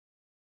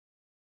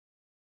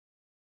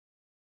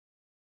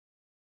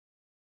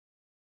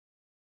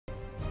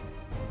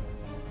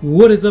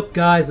What is up,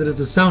 guys? It is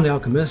the Sound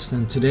Alchemist,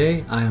 and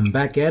today I am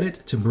back at it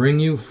to bring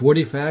you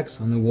 40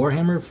 facts on the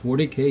Warhammer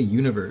 40k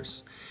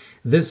universe.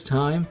 This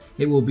time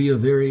it will be a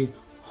very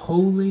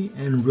holy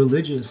and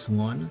religious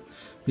one,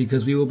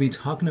 because we will be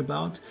talking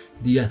about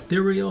the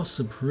Ethereal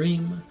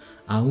Supreme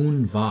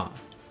Aun'Va.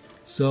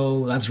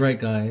 So that's right,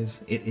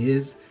 guys, it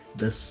is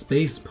the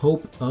Space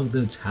Pope of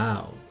the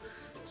Tau.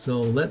 So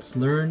let's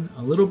learn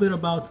a little bit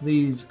about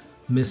these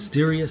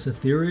mysterious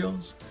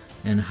ethereals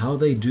and how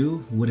they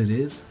do what it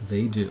is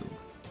they do.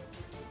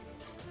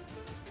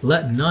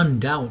 Let none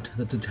doubt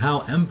that the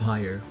Tau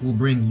Empire will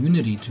bring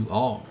unity to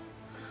all.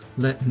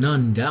 Let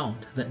none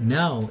doubt that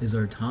now is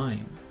our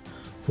time.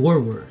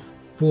 Forward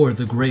for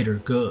the greater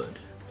good.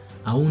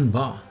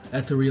 Aun'Va,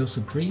 Ethereal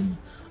Supreme,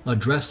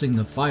 addressing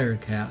the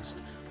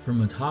Firecast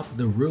from atop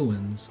the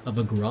ruins of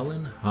a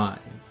Grellan hive.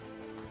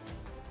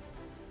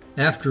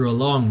 After a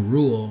long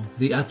rule,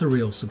 the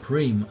Ethereal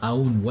Supreme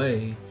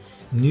Aun'Va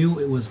knew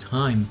it was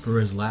time for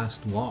his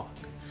last walk,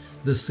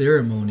 the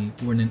ceremony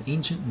where an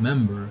ancient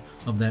member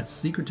of that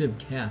secretive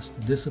caste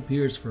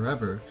disappears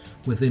forever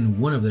within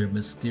one of their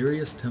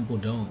mysterious temple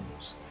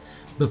domes.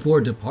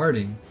 Before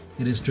departing,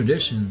 it is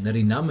tradition that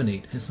he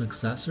nominate his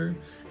successor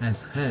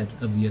as head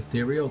of the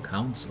Ethereal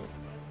Council.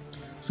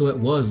 So it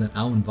was that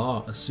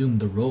Aun'Va assumed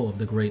the role of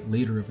the great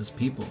leader of his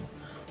people,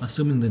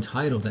 assuming the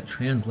title that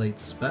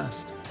translates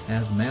best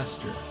as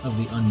Master of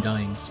the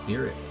Undying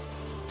Spirit,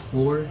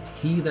 or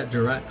he that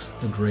directs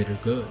the greater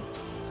good.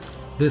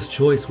 This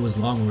choice was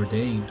long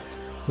ordained,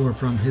 for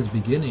from his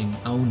beginning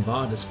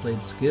Aun'Va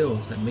displayed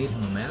skills that made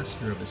him a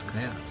master of his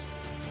caste.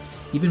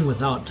 Even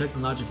without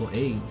technological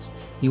aids,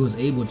 he was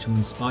able to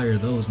inspire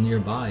those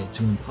nearby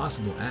to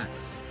impossible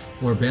acts,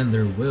 or bend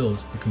their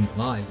wills to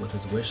comply with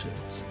his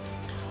wishes.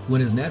 When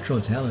his natural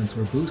talents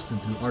were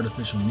boosted through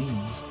artificial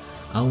means,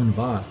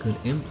 Aun'Va could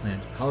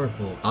implant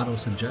powerful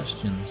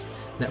auto-suggestions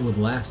that would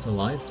last a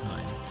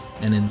lifetime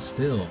and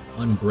instill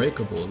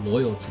unbreakable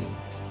loyalty.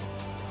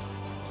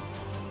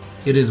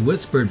 It is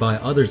whispered by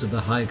others of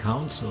the High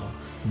Council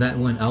that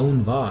when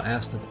Aun'Va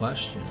asked a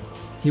question,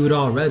 he would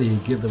already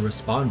give the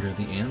responder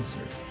the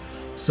answer.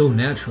 So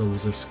natural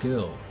was his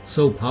skill,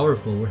 so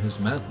powerful were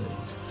his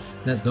methods,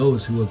 that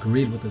those who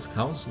agreed with his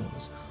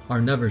counsels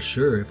are never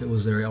sure if it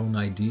was their own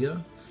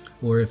idea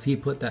or if he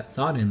put that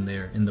thought in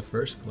there in the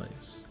first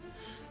place.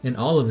 In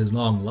all of his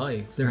long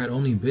life, there had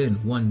only been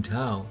one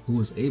Tau who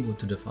was able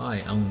to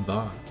defy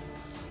Aun'Va,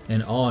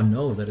 and all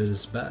know that it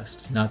is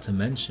best not to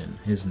mention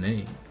his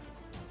name.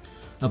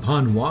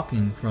 Upon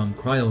walking from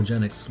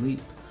cryogenic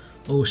sleep,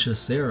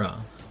 Oshasera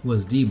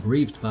was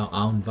debriefed by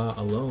Aun'Va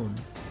alone.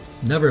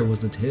 Never was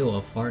the tale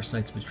of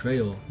Farsight's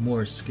betrayal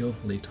more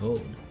skillfully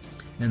told,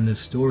 and the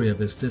story of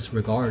his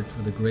disregard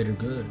for the greater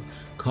good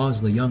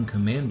caused the young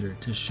commander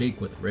to shake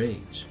with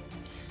rage.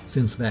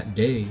 Since that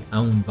day,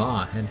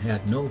 Aun'Va had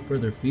had no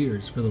further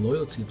fears for the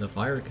loyalty of the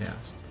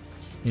Firecast,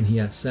 and he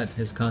has set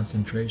his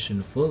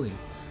concentration fully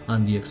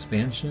on the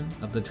expansion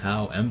of the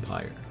Tau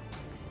Empire.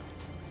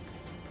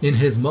 In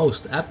his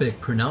most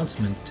epic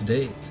pronouncement to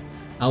date,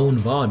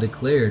 Aun'Va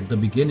declared the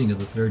beginning of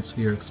the Third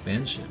Sphere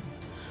expansion.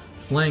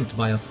 Flanked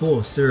by a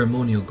full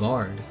ceremonial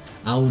guard,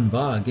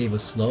 Aun'Va gave a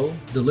slow,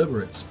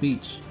 deliberate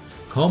speech,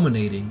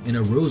 culminating in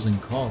a rousing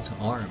call to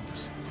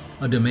arms,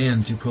 a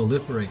demand to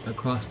proliferate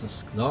across the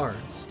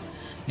stars,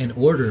 in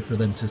order for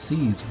them to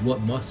seize what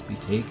must be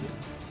taken.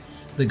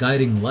 The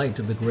guiding light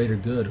of the greater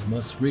good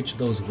must reach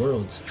those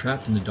worlds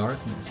trapped in the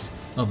darkness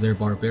of their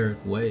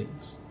barbaric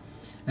ways.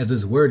 As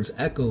his words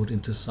echoed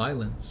into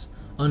silence,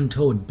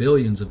 untold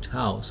billions of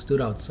Tau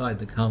stood outside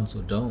the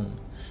council dome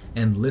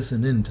and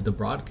listened in to the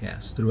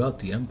broadcasts throughout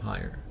the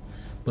Empire,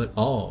 but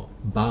all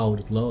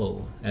bowed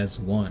low as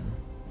one.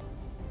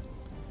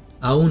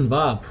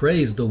 Aun'Va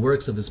praised the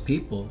works of his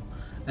people,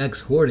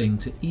 exhorting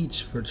to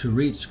each to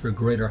reach for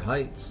greater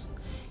heights.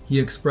 He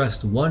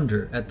expressed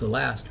wonder at the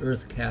last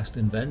Earth-cast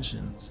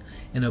inventions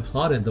and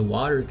applauded the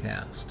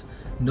Water-cast,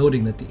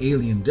 noting that the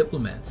alien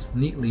diplomats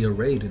neatly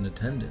arrayed in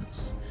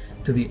attendance.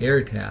 To the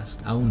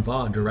Air-cast,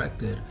 Aun'Va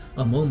directed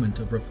a moment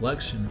of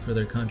reflection for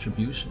their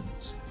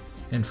contributions,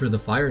 and for the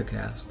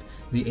Fire-cast,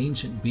 the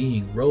ancient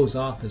being rose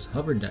off his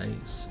hover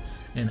dice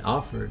and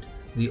offered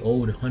the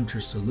old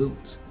hunter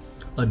salute,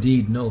 a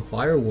deed no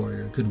fire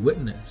warrior could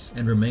witness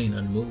and remain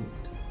unmoved.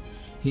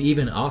 He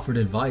even offered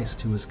advice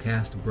to his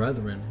caste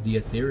brethren, the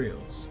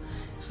Ethereals,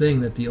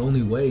 saying that the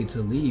only way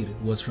to lead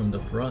was from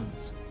the front.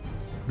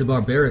 The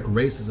barbaric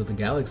races of the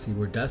galaxy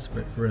were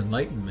desperate for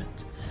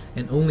enlightenment,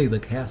 and only the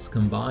castes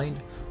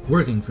combined,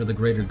 working for the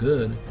greater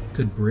good,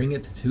 could bring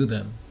it to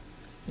them.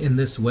 In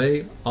this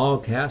way, all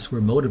castes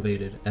were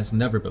motivated as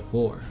never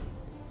before.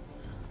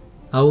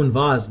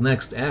 Aun'Va's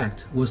next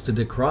act was to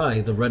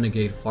decry the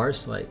renegade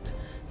Farsight,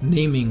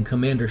 naming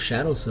Commander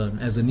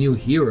Shadowsun as a new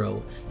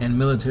hero and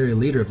military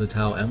leader of the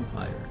Tau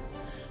Empire.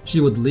 She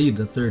would lead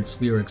the Third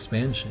Sphere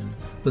expansion,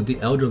 but the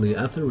elderly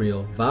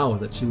Ethereal vowed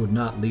that she would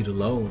not lead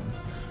alone,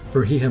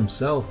 for he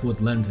himself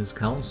would lend his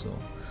counsel,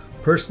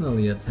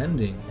 personally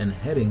attending and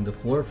heading the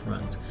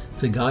forefront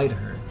to guide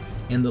her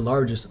and the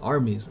largest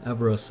armies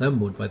ever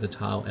assembled by the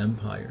Tau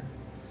Empire.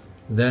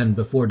 Then,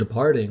 before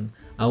departing,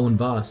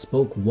 Aun'Va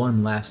spoke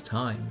one last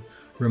time,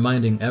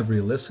 reminding every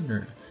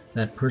listener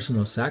that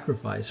personal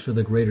sacrifice for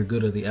the greater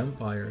good of the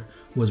Empire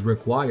was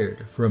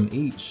required from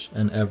each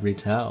and every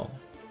Tau.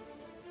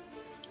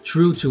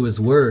 True to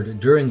his word,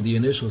 during the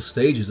initial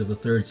stages of the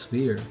Third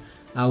Sphere,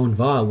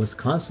 Aun'Va was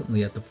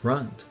constantly at the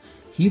front,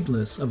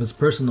 heedless of his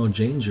personal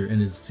danger and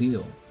his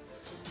zeal.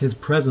 His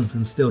presence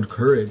instilled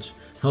courage,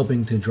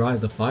 helping to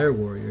drive the Fire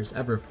Warriors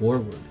ever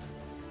forward.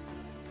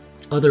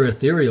 Other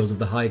Ethereals of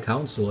the High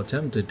Council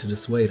attempted to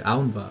dissuade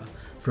Aun'Va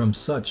from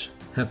such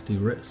hefty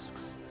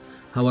risks.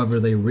 However,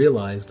 they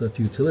realized the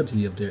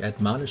futility of their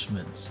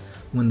admonishments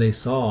when they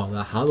saw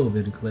the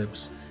holovid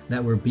clips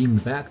that were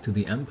beamed back to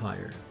the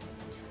Empire.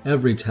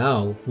 Every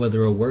Tau,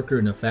 whether a worker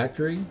in a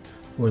factory,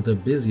 or the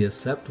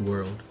busiest Sept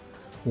world,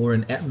 or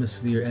an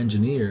atmosphere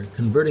engineer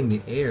converting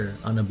the air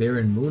on a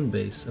barren moon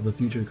base of a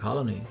future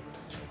colony,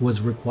 was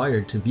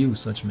required to view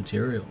such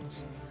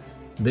materials.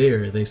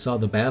 There they saw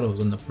the battles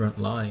on the front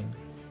line,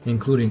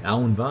 including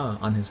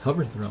Aun'Va on his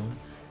hover throne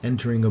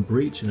entering a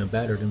breach in a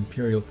battered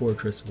Imperial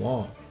fortress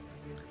wall,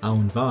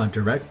 Aun'Va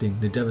directing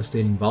the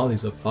devastating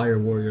volleys of Fire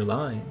Warrior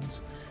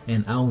lines,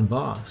 and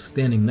Aun'Va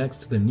standing next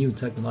to the new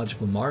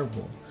technological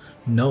marvel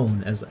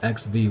known as the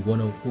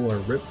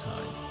XV-104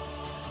 Riptide,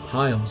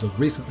 piles of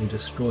recently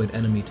destroyed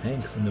enemy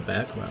tanks in the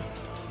background.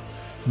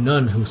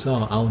 None who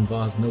saw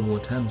Aun'Va's noble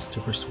attempts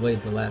to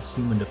persuade the last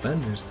human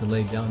defenders to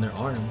lay down their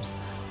arms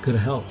could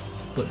help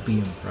but be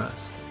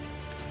impressed.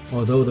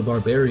 Although the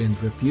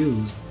barbarians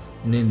refused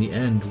and in the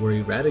end were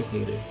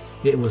eradicated,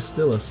 it was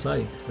still a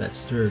sight that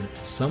stirred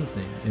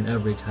something in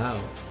every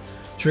Tau,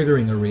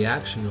 triggering a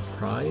reaction of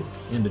pride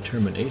and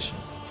determination.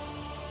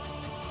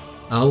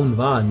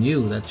 Aun'Va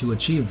knew that to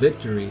achieve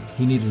victory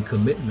he needed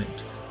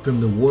commitment from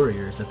the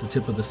warriors at the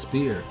tip of the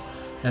spear,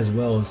 as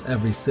well as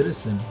every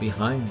citizen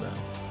behind them.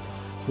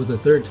 With the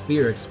Third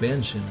Sphere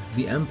expansion,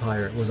 the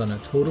Empire was on a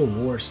total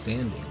war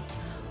standing,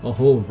 a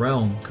whole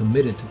realm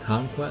committed to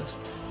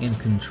conquest and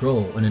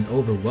control in an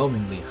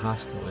overwhelmingly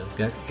hostile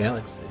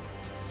galaxy.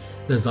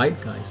 The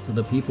zeitgeist of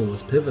the people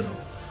was pivotal,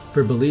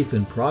 for belief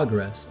in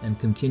progress and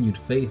continued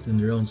faith in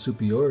their own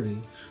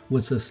superiority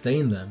would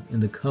sustain them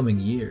in the coming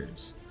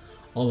years.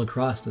 All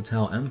across the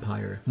Tau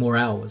Empire,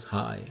 morale was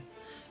high,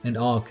 and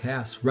all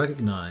castes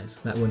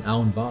recognized that when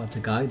Aun'Va to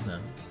guide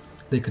them,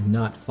 they could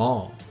not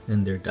fall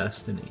in their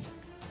destiny.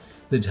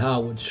 The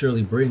Tau would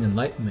surely bring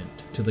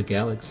enlightenment to the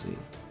galaxy,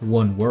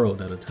 one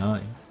world at a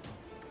time.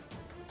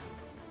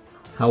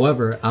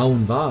 However,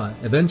 Aun'Va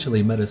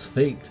eventually met his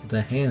fate at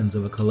the hands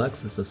of a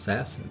Calexis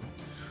assassin,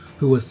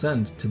 who was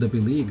sent to the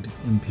beleaguered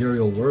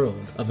Imperial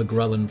world of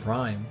Agrellan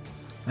Prime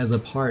as a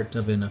part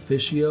of an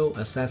Officio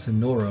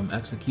Assassinorum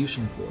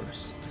execution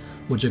force,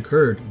 which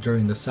occurred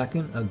during the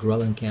Second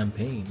Agrellan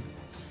Campaign.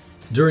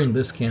 During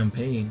this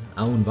campaign,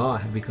 Aun'Va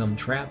had become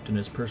trapped in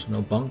his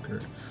personal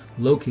bunker,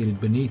 located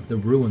beneath the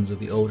ruins of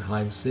the old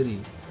Hive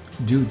City,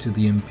 due to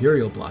the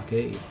Imperial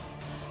blockade.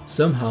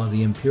 Somehow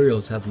the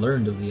Imperials had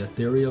learned of the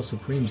Ethereal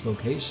Supreme's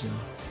location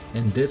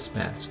and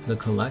dispatched the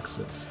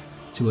Calexis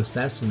to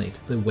assassinate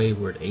the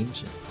wayward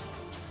ancient.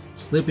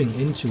 Slipping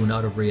into and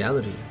out of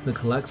reality, the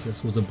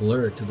Calexis was a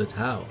blur to the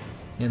Tau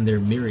and their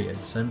myriad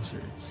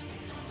sensors.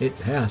 It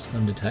passed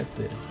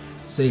undetected,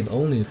 save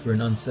only for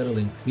an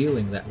unsettling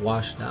feeling that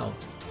washed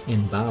out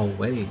in bow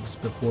waves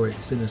before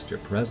its sinister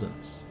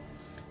presence.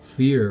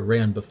 Fear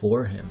ran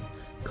before him,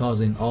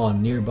 causing all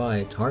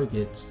nearby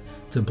targets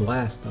to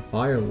blast the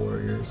Fire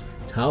Warriors,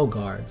 Tau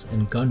Guards,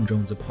 and gun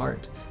drones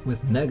apart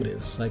with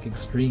negative psychic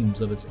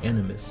streams of its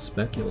animus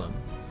speculum,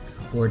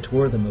 or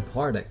tore them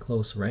apart at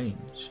close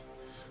range.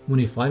 When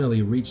he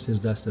finally reached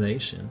his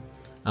destination,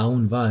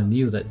 Aun'Va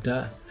knew that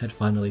death had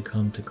finally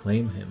come to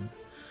claim him.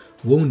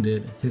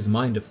 Wounded, his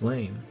mind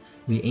aflame,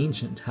 the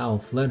ancient Tau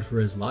fled for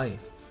his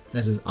life,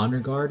 as his honor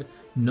guard,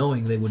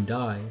 knowing they would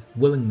die,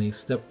 willingly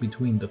stepped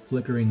between the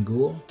flickering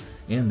ghoul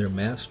and their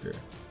master,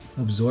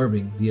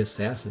 absorbing the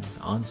assassin's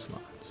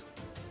onslaught.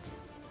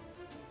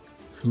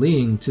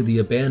 Fleeing to the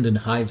abandoned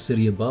Hive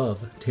City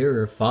above,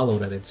 terror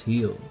followed at its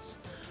heels.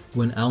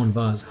 When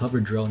Aun'Va's hover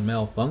drone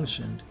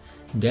malfunctioned,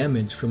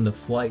 damaged from the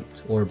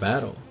flight or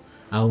battle,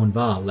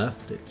 Aun'Va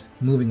left it,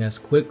 moving as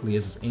quickly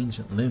as his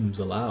ancient limbs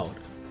allowed.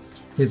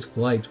 His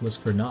flight was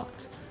for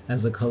naught,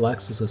 as the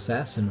Calexis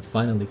assassin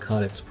finally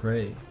caught its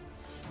prey.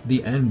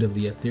 The end of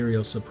the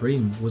Ethereal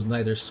Supreme was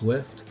neither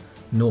swift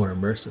nor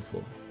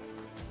merciful.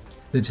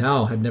 The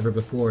Tau had never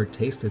before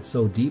tasted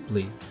so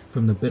deeply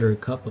from the bitter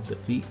cup of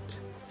defeat.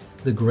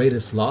 The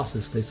greatest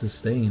losses they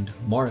sustained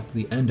marked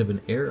the end of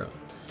an era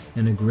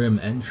and a grim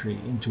entry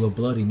into a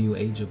bloody new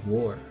age of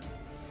war.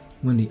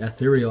 When the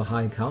Ethereal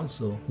High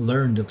Council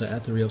learned of the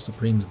Ethereal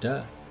Supreme's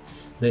death,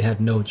 they had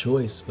no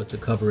choice but to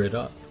cover it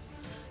up.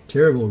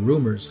 Terrible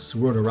rumors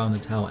swirled around the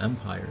Tau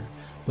Empire,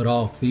 but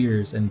all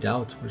fears and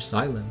doubts were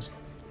silenced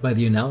by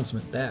the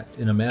announcement that,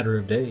 in a matter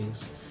of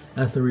days,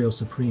 Ethereal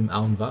Supreme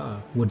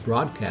Aun'Va would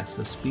broadcast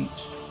a speech,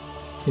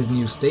 his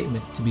new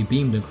statement to be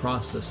beamed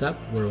across the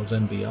Sept worlds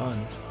and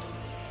beyond.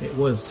 It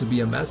was to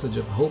be a message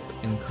of hope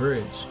and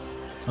courage,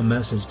 a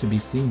message to be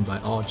seen by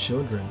all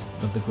children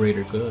of the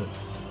greater good.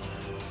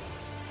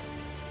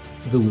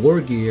 The war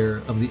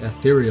gear of the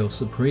Ethereal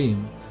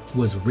Supreme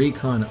was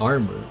Recon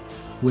Armor,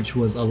 which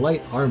was a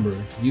light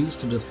armor used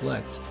to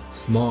deflect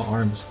small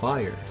arms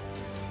fire,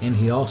 and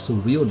he also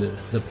wielded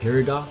the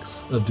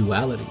Paradox of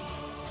Duality,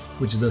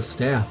 which is a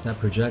staff that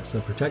projects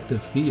a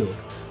protective field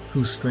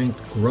whose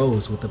strength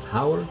grows with the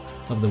power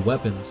of the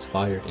weapons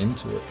fired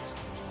into it.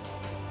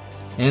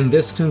 And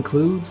this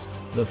concludes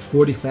the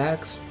 40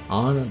 facts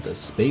on the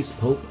Space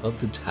Pope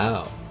of the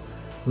Tau.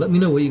 Let me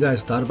know what you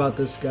guys thought about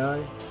this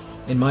guy.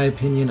 In my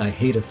opinion, I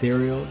hate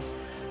Ethereals.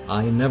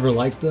 I never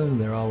liked them.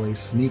 They're always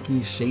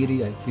sneaky,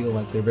 shady. I feel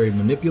like they're very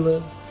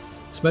manipulative.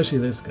 Especially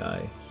this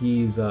guy.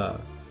 He's,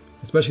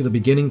 especially the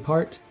beginning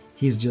part,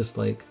 he's just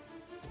like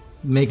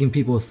making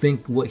people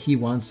think what he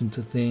wants them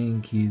to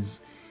think.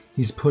 He's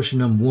pushing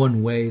them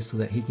one way so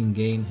that he can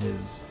gain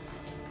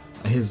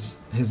his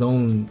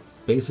own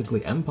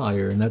basically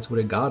empire, and that's what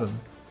it got him.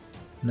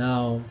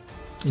 Now,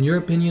 in your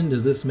opinion,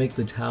 does this make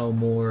the Tau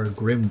more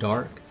grim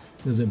dark?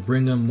 Does it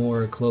bring them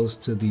more close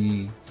to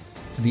the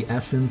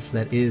essence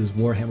that is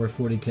Warhammer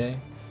 40k?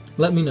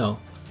 Let me know.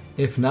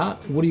 If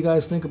not, what do you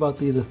guys think about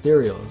these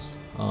Ethereals?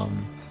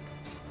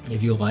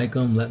 If you like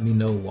them, let me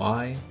know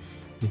why,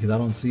 because I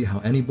don't see how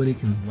anybody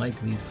can like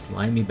these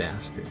slimy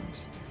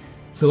bastards.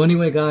 So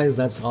anyway guys,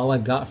 that's all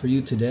I've got for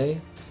you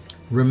today.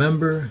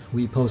 Remember,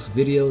 we post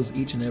videos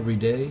each and every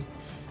day,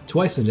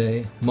 twice a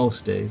day,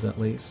 most days at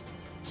least,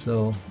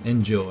 so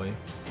enjoy.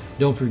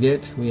 Don't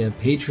forget, we have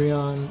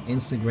Patreon,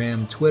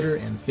 Instagram, Twitter,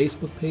 and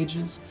Facebook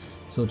pages,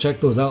 so check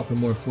those out for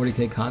more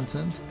 40k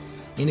content.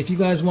 And if you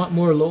guys want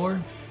more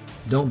lore,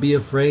 don't be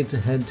afraid to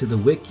head to the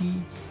wiki,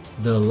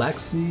 the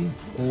Lexi,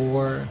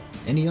 or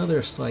any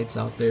other sites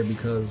out there,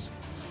 because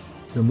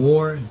the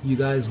more you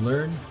guys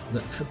learn,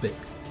 the epic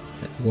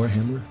that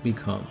Warhammer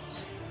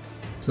becomes.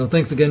 So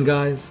thanks again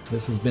guys,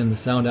 this has been the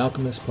Sound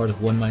Alchemist, part of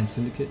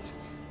OneMindSyndicate,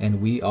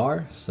 and we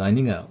are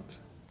signing out.